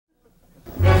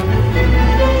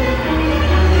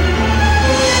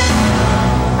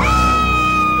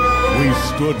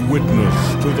stood witness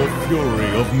to the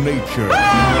fury of nature.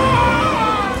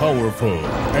 Powerful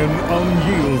and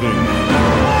unyielding.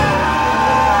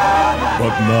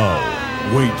 But now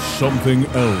waits something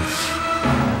else.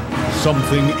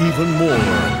 Something even more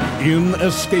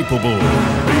inescapable.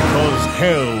 Because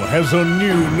hell has a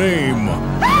new name.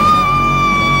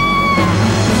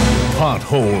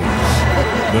 Potholes.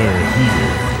 They're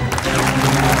here.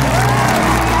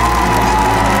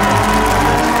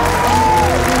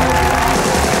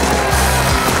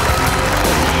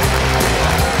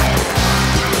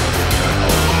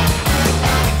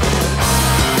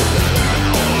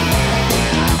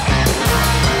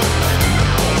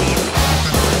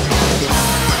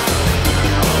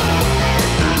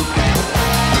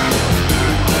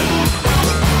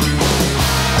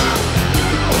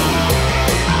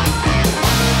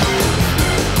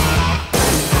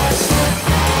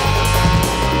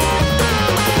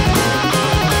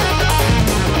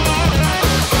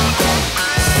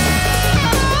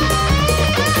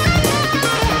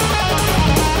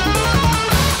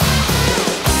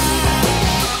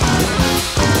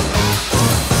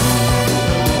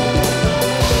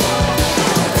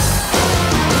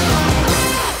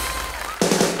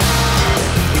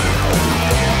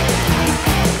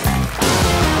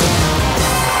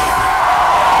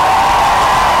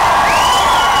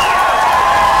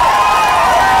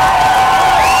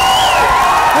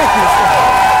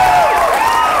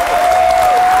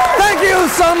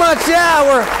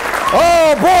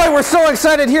 We're so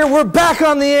excited here. We're back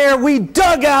on the air. We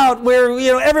dug out.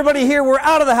 Everybody here, we're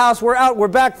out of the house. We're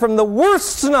back from the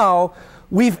worst snow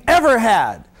we've ever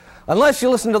had. Unless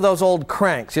you listen to those old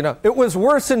cranks, It was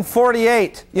worse in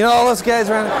 48. All those guys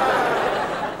around.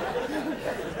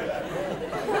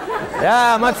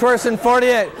 Yeah, much worse in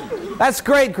 48. That's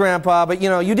great, Grandpa, but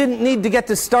you didn't need to get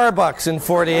to Starbucks in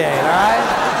 48, all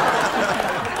right?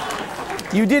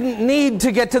 You didn't need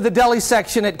to get to the deli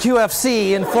section at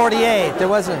QFC in 48. There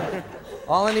wasn't.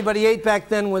 All anybody ate back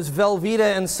then was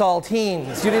Velveeta and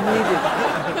saltines. You didn't need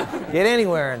to get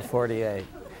anywhere in 48.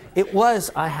 It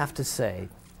was, I have to say,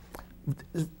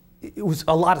 it was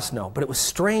a lot of snow, but it was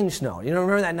strange snow.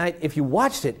 Remember that night? If you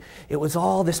watched it, it was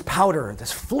all this powder.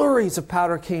 This flurries of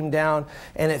powder came down,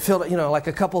 and it filled, like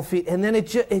a couple feet, and then it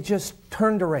just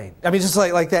turned to rain. I mean, just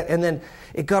like that. And then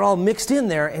it got all mixed in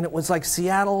there, and it was like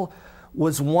Seattle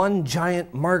was one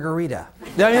giant margarita.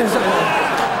 I mean,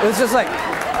 it was just like,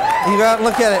 you go out and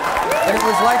look at it, and it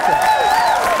was like that.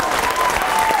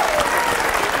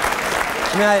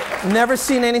 I mean, I've never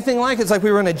seen anything like it. It's like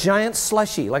we were in a giant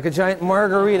slushy, like a giant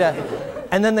margarita,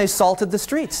 and then they salted the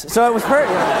streets. So it was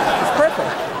perfect. It was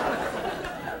perfect.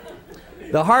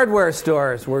 The hardware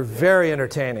stores were very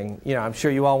entertaining. I'm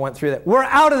sure you all went through that. We're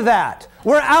out of that.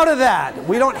 We're out of that.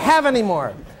 We don't have any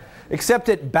more. Except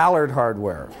at Ballard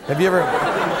Hardware. Have you ever?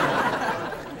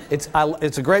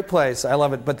 It's a great place. I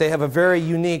love it. But they have a very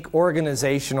unique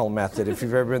organizational method, if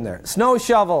you've ever been there. Snow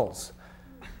shovels.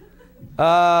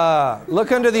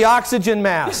 Look under the oxygen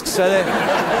masks.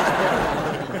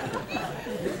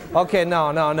 Okay,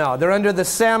 no. They're under the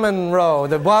salmon row,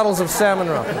 the bottles of salmon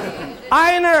row.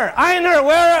 Einer,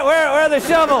 where are the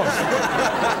shovels?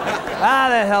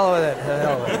 The hell with it.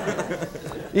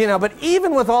 But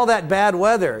even with all that bad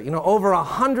weather, over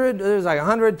 100, there's like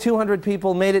 100, 200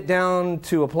 people made it down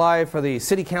to apply for the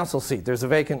city council seat. There's a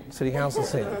vacant city council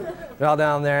seat. They're all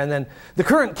down there, and then the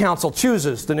current council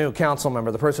chooses the new council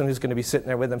member, the person who's going to be sitting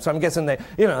there with them. So I'm guessing they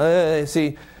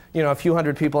see, a few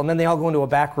hundred people, and then they all go into a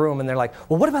back room, and they're like,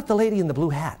 well, what about the lady in the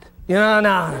blue hat?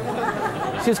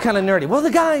 No. She was kind of nerdy. Well,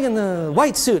 the guy in the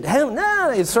white suit,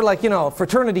 no. It's sort of like,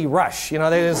 fraternity rush. They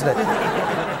just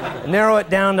narrow it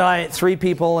down to like 3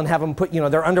 people and have them put,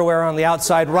 their underwear on the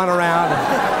outside, run around.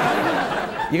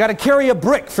 You got to carry a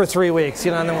brick for 3 weeks,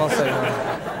 and then we'll say,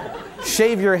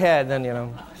 shave your head,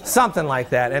 then, something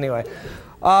like that. Anyway,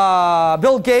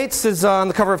 Bill Gates is on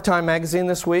the cover of Time magazine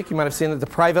this week. You might have seen it, The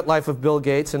Private Life of Bill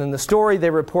Gates. And in the story, they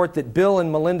report that Bill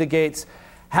and Melinda Gates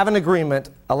have an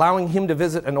agreement allowing him to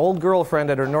visit an old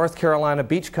girlfriend at her North Carolina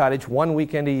beach cottage 1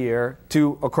 weekend a year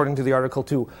to, according to the article,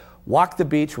 to walk the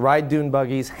beach, ride dune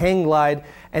buggies, hang glide,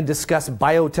 and discuss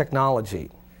biotechnology.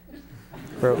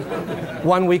 For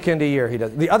 1 weekend a year he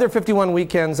does. The other 51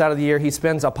 weekends out of the year he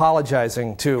spends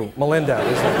apologizing to Melinda.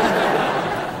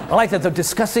 I like that, though,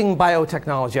 discussing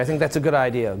biotechnology. I think that's a good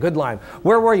idea, good line.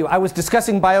 Where were you? I was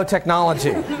discussing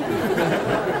biotechnology.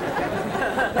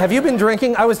 Have you been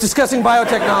drinking? I was discussing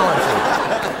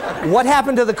biotechnology. What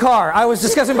happened to the car? I was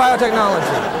discussing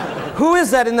biotechnology. Who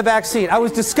is that in the back seat? I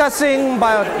was discussing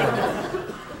biotechnology.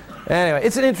 Anyway,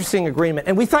 it's an interesting agreement,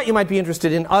 and we thought you might be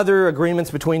interested in other agreements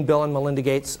between Bill and Melinda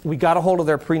Gates. We got a hold of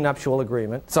their prenuptial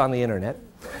agreement. It's on the internet.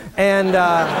 And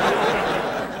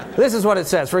this is what it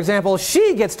says. For example,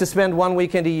 she gets to spend 1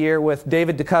 weekend a year with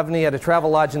David Duchovny at a travel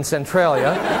lodge in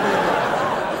Centralia.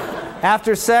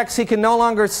 After sex, he can no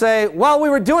longer say, while we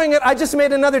were doing it, I just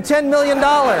made another $10 million.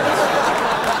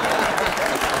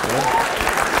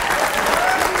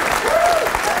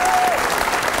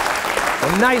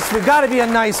 Nice, we've got to be a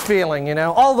nice feeling, you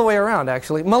know, all the way around,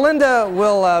 actually. Melinda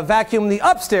will vacuum the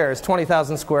upstairs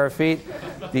 20,000 square feet.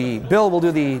 Bill will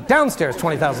do the downstairs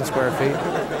 20,000 square feet.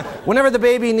 Whenever the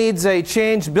baby needs a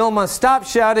change, Bill must stop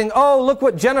shouting, oh, look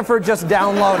what Jennifer just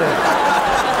downloaded.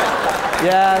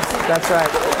 Yes, that's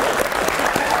right.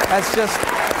 That's just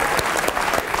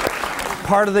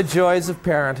part of the joys of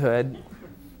parenthood.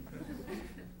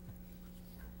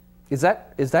 Is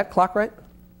that clock right?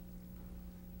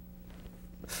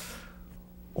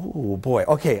 Oh boy.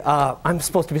 Okay. I'm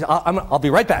supposed to be. I'll be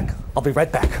right back. I'll be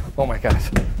right back. Oh my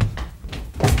gosh.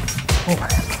 Oh my.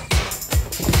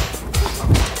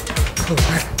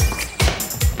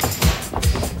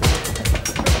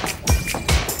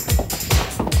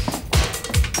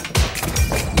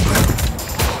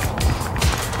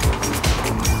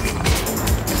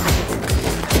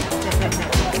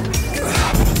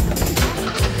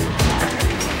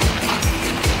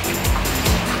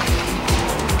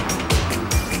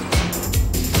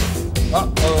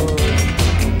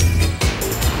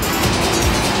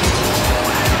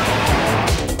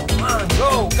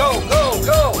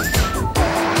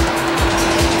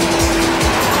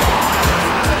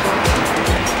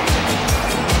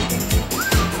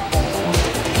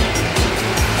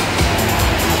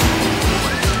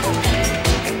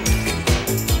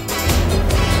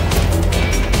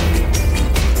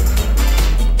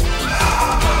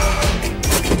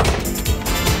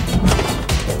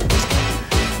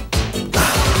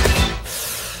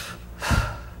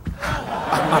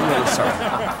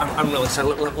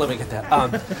 Let me get that.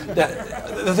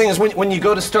 The thing is, when you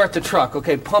go to start the truck,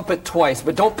 okay, pump it twice,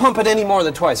 but don't pump it any more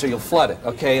than twice or you'll flood it,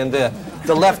 okay? And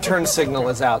the left turn signal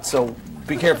is out, so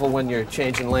be careful when you're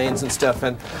changing lanes and stuff.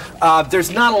 And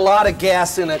there's not a lot of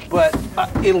gas in it, but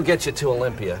it'll get you to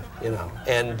Olympia, you know.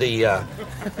 And the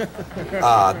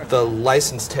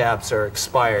license tabs are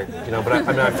expired, you know. But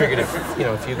I figured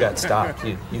if you got stopped,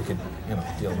 you could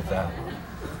deal with that.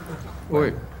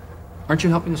 Wait, aren't you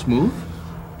helping us move?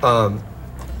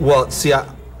 Well, see,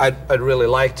 I'd really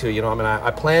like to, you know. I mean,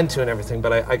 I plan to and everything,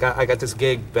 but I got this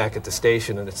gig back at the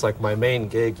station, and it's like my main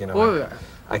gig, you know. Well,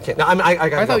 I can't. No, I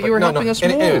gotta I thought you were helping us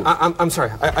move. Anyway, I'm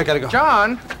sorry. I gotta go.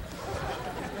 John,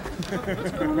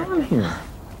 what's going on here?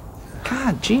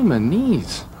 God, gee, my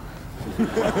knees.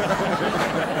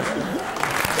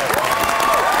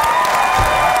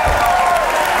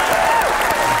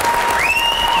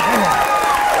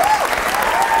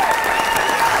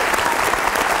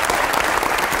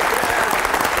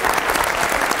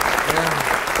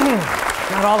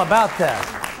 Not all about that.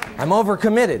 I'm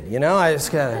overcommitted, you know. I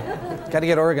just gotta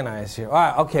get organized here. All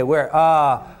right, okay, where?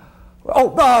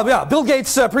 Yeah, Bill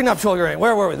Gates' prenuptial agreement.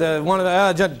 Where were we?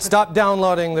 Stop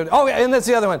downloading. And that's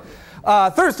the other one.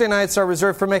 Thursday nights are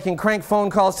reserved for making crank phone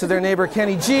calls to their neighbor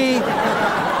Kenny G.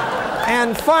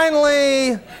 And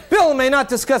finally, Bill may not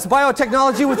discuss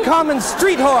biotechnology with common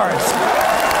street whores.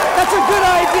 That's a good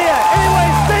idea. Anyway,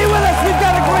 stay with us. We've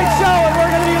got a great show, and we're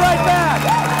going to be right back.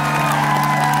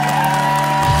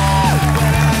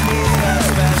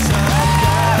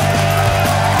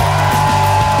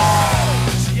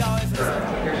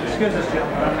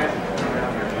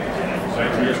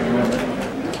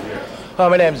 Oh,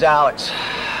 my name's Alex.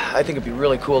 I think it'd be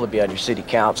really cool to be on your city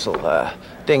council.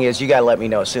 Thing is, you gotta let me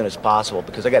know as soon as possible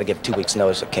because I gotta give 2 weeks'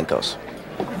 notice at Kinko's.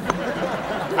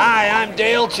 Hi, I'm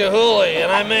Dale Chihuly,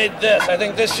 and I made this. I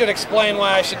think this should explain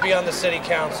why I should be on the city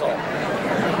council.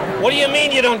 What do you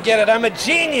mean you don't get it? I'm a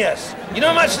genius. You know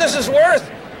how much this is worth?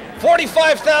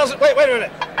 $45,000. Wait a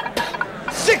minute.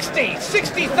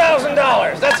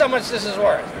 $60,000. That's how much this is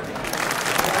worth.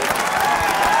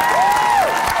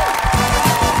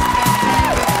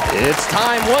 It's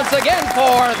time once again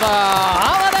for the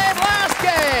Holiday Blast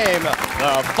Game,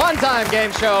 the fun time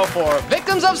game show for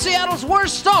victims of Seattle's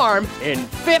worst storm in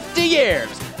 50 years.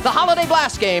 The Holiday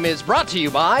Blast Game is brought to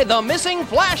you by the Missing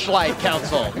Flashlight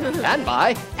Council and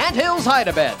by Anthill's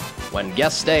Hide-A-Bed. When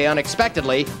guests stay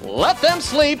unexpectedly, let them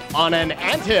sleep on an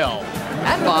anthill.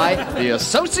 And by the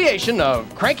Association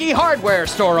of Cranky Hardware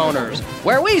Store Owners,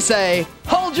 where we say,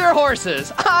 hold your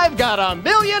horses, I've got 1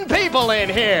 million people in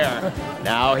here.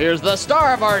 Now here's the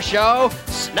star of our show,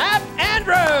 Snap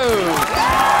Andrews.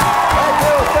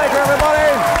 Thank you,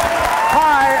 everybody.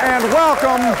 Hi, and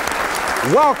welcome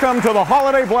Welcome to the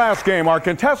Holiday Blast Game. Our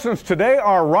contestants today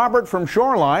are Robert from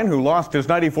Shoreline, who lost his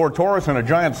 94 Taurus in a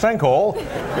giant sinkhole,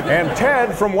 and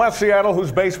Ted from West Seattle,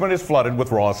 whose basement is flooded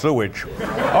with raw sewage.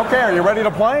 Okay, are you ready to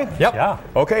play? Yep. Yeah.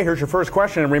 Okay, here's your first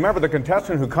question. And remember, the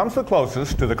contestant who comes the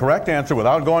closest to the correct answer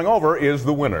without going over is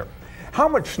the winner. How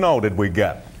much snow did we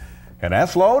get? An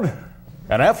S load?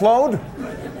 An F load?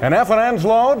 An F and N's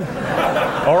load?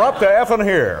 Or up to F and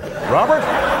here? Robert?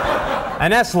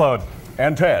 An S load.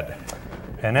 And Ted?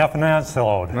 An F and N's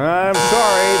load. I'm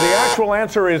sorry, the actual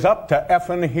answer is up to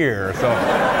F and here. So,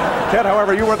 Ted,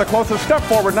 however, you were the closest. Step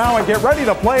forward now and get ready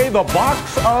to play the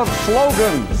box of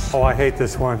slogans. Oh, I hate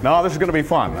this one. No, this is going to be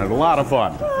fun. A lot of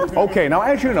fun. Okay, now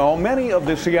as you know, many of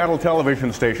the Seattle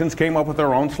television stations came up with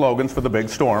their own slogans for the big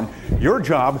storm. Your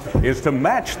job is to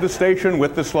match the station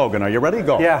with the slogan. Are you ready?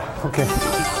 Go. Yeah, okay.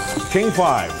 King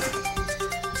 5.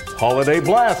 Holiday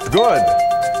Blast, good.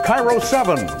 Cairo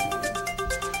 7.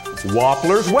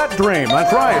 Wappler's Wet Dream,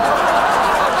 that's right.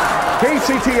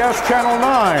 KCTS Channel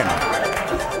 9.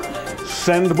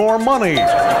 Send More Money.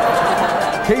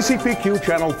 KCPQ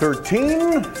Channel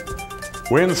 13.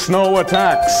 When Snow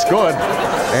Attacks, good.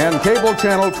 And Cable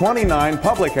Channel 29,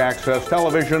 Public Access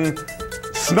Television.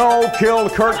 Snow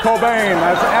Killed Kurt Cobain.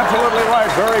 That's absolutely right.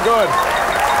 Very good.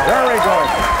 Very good.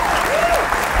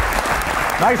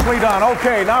 Nicely done.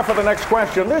 Okay, now for the next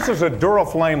question. This is a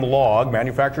Duraflame log.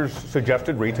 Manufacturer's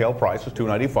suggested retail price is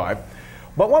 $2.95.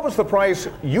 But what was the price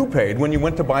you paid when you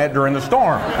went to buy it during the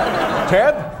storm?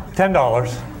 Ted? $10.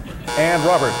 And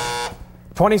Robert?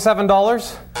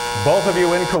 $27. Both of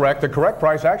you incorrect. The correct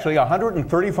price actually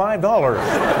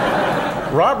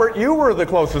 $135. Robert, you were the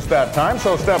closest that time,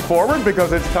 so step forward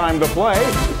because it's time to play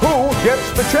Who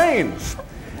Gets the Chains?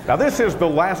 Now this is the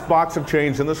last box of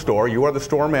chains in the store. You are the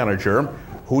store manager.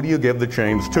 Who do you give the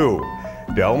chains to?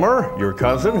 Delmer, your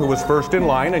cousin, who was first in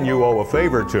line and you owe a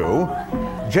favor to.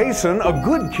 Jason, a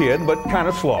good kid but kind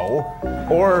of slow.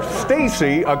 Or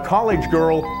Stacy, a college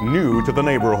girl new to the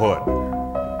neighborhood.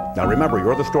 Now remember,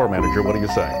 you're the store manager. What do you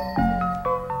say?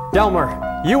 Delmer,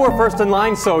 you were first in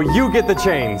line, so you get the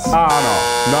chains.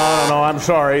 No, I'm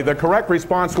sorry. The correct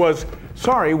response was,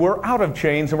 sorry, we're out of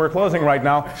chains and we're closing right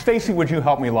now. Stacy, would you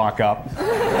help me lock up?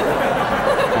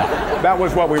 That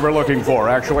was what we were looking for,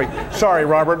 actually. Sorry,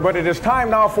 Robert, but it is time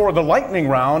now for the lightning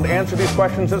round. Answer these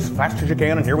questions as fast as you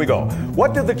can, and here we go.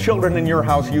 What did the children in your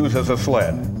house use as a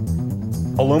sled?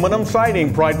 Aluminum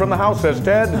siding. Pride from the house, says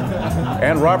Ted.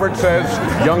 And Robert says,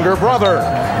 younger brother.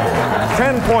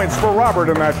 10 points for Robert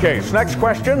in that case. Next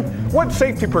question. What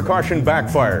safety precaution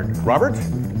backfired? Robert?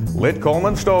 Lit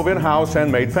Coleman's stove in-house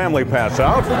and made family pass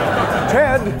out.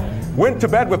 Ted went to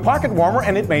bed with pocket warmer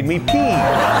and it made me pee.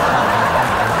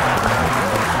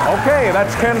 Okay,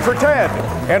 that's 10 for Ted.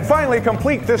 And finally,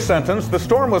 complete this sentence. The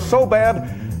storm was so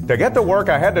bad, to get to work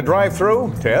I had to drive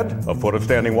through, Ted, a foot of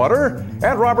standing water,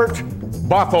 and Robert,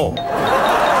 Bothell.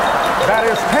 That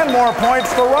is 10 more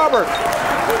points for Robert.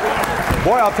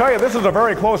 Boy, I'll tell you, this is a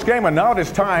very close game, and now it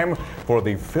is time for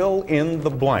the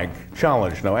fill-in-the-blank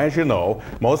challenge. Now, as you know,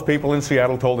 most people in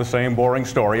Seattle told the same boring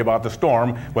story about the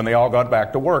storm when they all got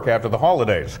back to work after the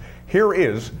holidays. Here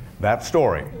is that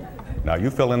story. Now,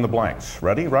 you fill in the blanks.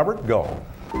 Ready, Robert? Go.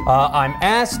 I'm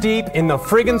ass deep in the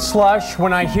friggin' slush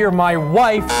when I hear my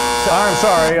wife...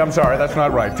 I'm sorry, that's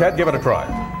not right. Ted, give it a try.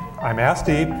 I'm ass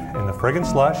deep in the friggin'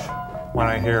 slush when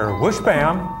I hear whoosh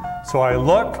bam, so I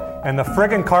look and the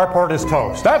friggin' carport is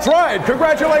toast. That's right.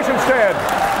 Congratulations, Ted.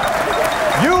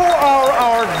 You are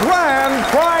our grand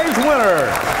prize winner.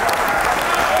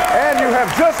 And you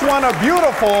have just won a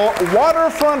beautiful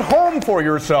waterfront home for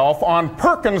yourself on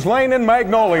Perkins Lane in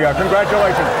Magnolia.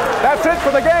 Congratulations. That's it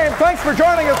for the game. Thanks for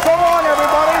joining us. So long,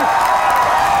 everybody.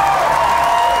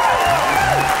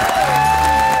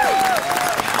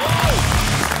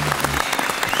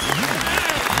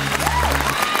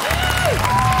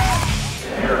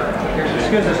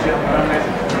 Excuse us, gentlemen.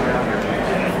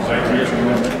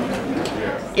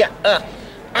 Yeah,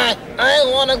 I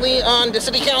want to be on the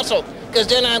city council, because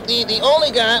then I'd be the only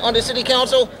guy on the city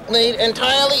council made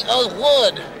entirely of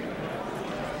wood.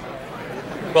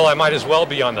 Well, I might as well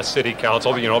be on the city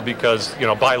council, because,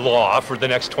 by law, for the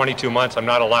next 22 months, I'm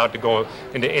not allowed to go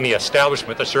into any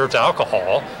establishment that serves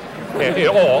alcohol. And,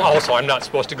 also, I'm not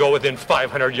supposed to go within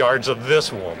 500 yards of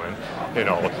this woman,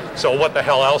 So what the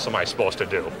hell else am I supposed to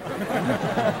do?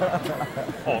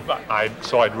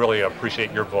 So I'd really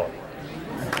appreciate your vote.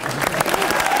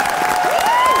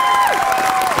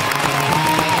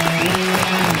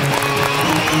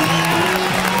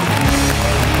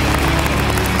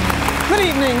 Good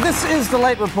evening. This is the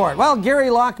Late Report. Well, Gary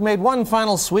Locke made one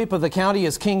final sweep of the county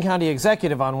as King County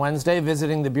Executive on Wednesday,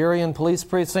 visiting the Burien Police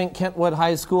Precinct, Kentwood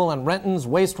High School, and Renton's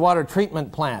wastewater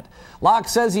treatment plant. Locke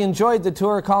says he enjoyed the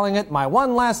tour, calling it my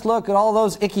one last look at all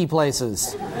those icky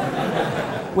places.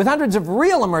 With hundreds of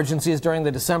real emergencies during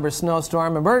the December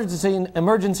snowstorm, emergency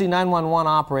 911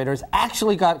 operators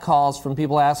actually got calls from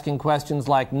people asking questions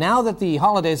like, now that the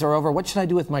holidays are over, what should I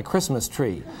do with my Christmas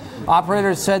tree?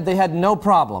 Operators said they had no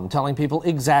problem telling people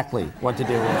exactly what to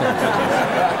do with their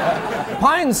trees.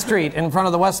 Pine Street in front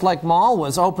of the Westlake Mall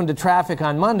was open to traffic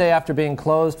on Monday after being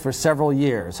closed for several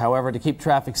years. However, to keep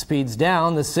traffic speeds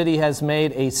down, the city has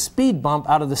made a speed bump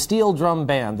out of the steel drum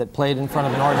band that played in front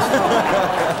of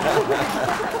Nordstrom.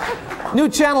 New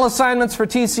channel assignments for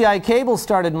TCI Cable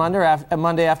started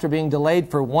Monday after being delayed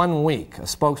for 1 week. A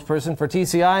spokesperson for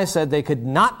TCI said they could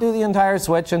not do the entire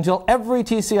switch until every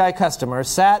TCI customer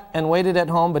sat and waited at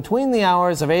home between the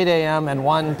hours of 8 a.m. and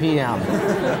 1 p.m.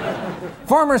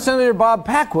 Former Senator Bob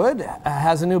Packwood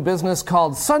has a new business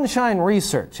called Sunshine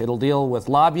Research. It'll deal with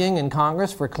lobbying in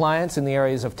Congress for clients in the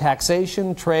areas of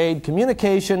taxation, trade,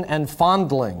 communication, and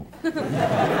fondling.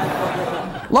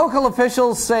 Local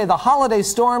officials say the holiday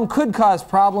storm could cause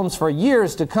problems for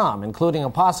years to come, including a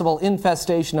possible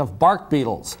infestation of bark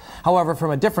beetles. However,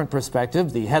 from a different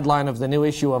perspective, the headline of the new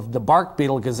issue of the Bark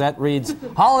Beetle Gazette reads,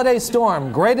 "Holiday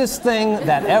Storm, Greatest Thing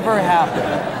That Ever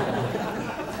Happened."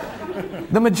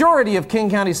 The majority of King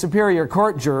County Superior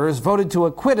Court jurors voted to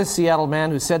acquit a Seattle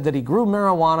man who said that he grew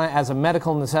marijuana as a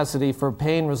medical necessity for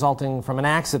pain resulting from an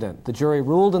accident. The jury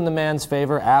ruled in the man's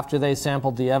favor after they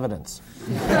sampled the evidence.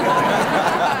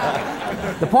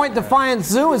 The Point Defiance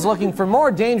Zoo is looking for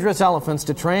more dangerous elephants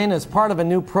to train as part of a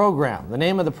new program. The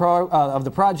name of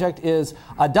the project is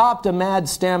Adopt a Mad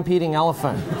Stampeding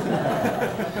Elephant.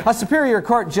 A Superior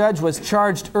Court judge was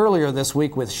charged earlier this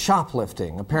week with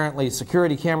shoplifting. Apparently,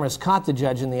 security cameras caught the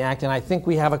judge in the act, and I think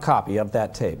we have a copy of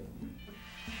that tape.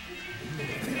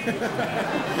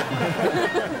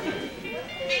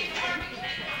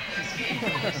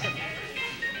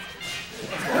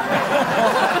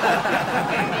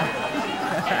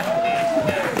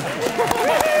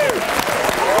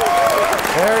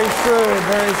 Very shrewd,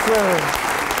 very shrewd.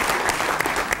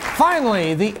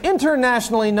 Finally, the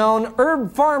internationally known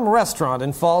Herb Farm restaurant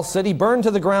in Falls City burned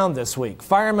to the ground this week.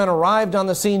 Firemen arrived on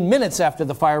the scene minutes after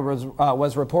the fire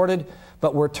was reported,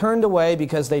 but were turned away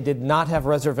because they did not have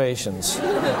reservations.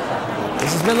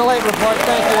 This has been the Late Report.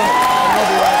 Thank you. And we'll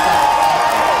be right back.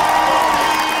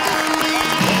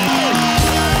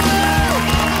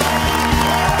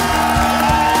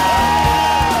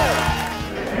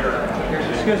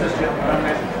 Excuse us,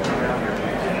 gentlemen.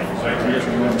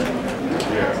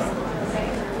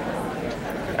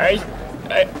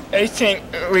 I think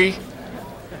we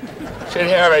should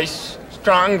have a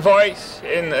strong voice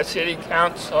in the city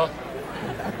council.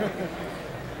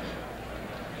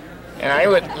 And I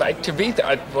would like to be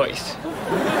that voice.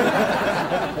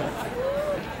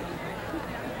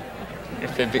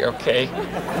 If it'd be okay.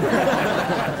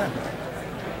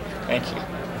 Thank you.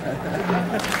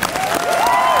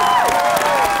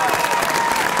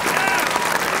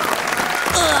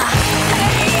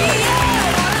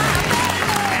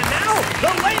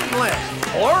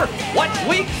 Or What's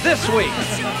Week This Week?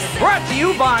 Brought to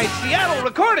you by Seattle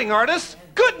recording artist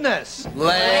Goodness.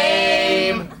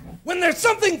 Lame. When there's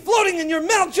something floating in your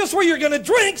mouth just where you're gonna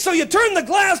drink, so you turn the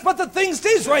glass, but the thing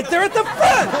stays right there at the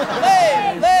front.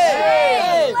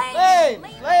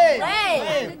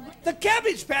 Lame. The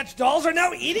Cabbage Patch Dolls are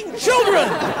now eating children.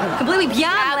 Completely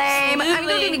beyond lame. I mean,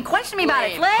 don't even question me about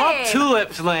it. Lame. Pop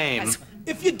tulips, lame.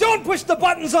 If you don't push the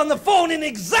buttons on the phone in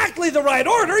exactly the right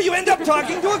order, you end up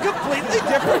talking to a completely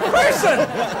different person.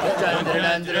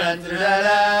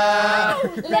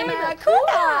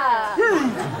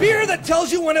 Beer that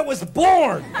tells you when it was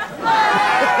born.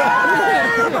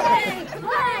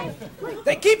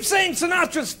 They keep saying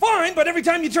Sinatra's fine, but every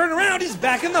time you turn around, he's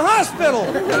back in the hospital.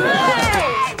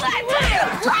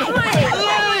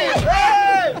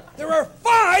 There are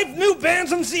 5 new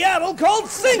bands in Seattle called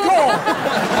Sinkhole.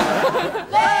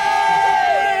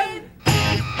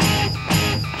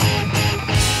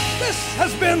 This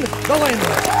has been The Lane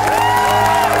List.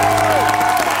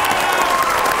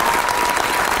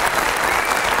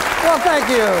 Well, thank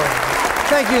you.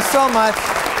 Thank you so much.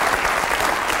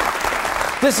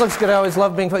 This looks good. I always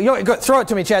love being... Throw it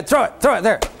to me, Chad. Throw it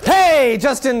there. Hey,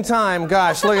 just in time.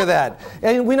 Gosh, look at that.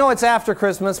 And we know it's after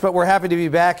Christmas, but we're happy to be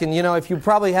back. And, you know, if you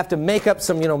probably have to make up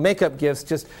some, makeup gifts,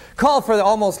 just call for the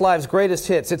Almost Live's greatest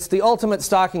hits. It's the ultimate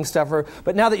stocking stuffer,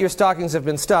 but now that your stockings have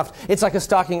been stuffed, it's like a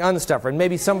stocking unstuffer. And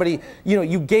maybe somebody,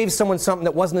 you gave someone something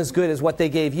that wasn't as good as what they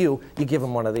gave you, you give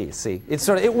them one of these. See,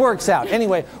 it works out.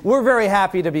 Anyway, we're very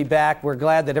happy to be back. We're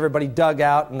glad that everybody dug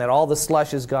out and that all the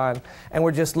slush is gone. And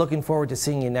we're just looking forward to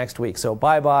seeing you next week. So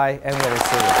bye-bye, and we'll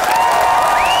see you.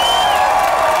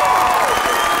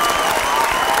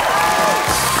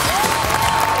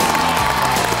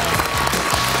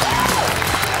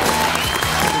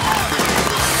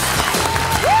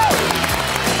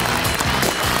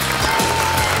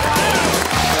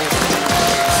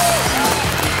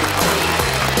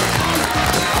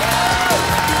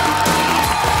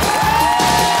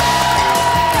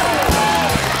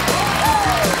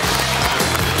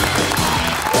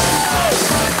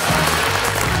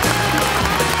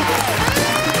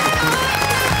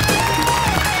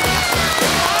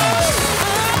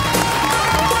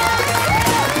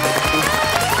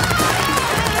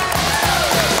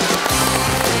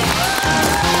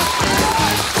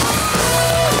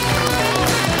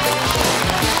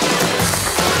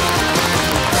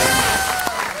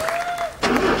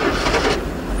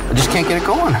 Can't get it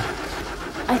going.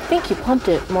 I think you pumped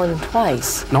it more than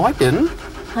twice. No, I didn't.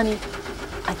 Honey,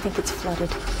 I think it's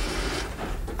flooded.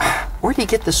 Where'd he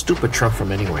get this stupid truck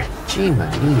from anyway? Gee,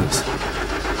 Louise.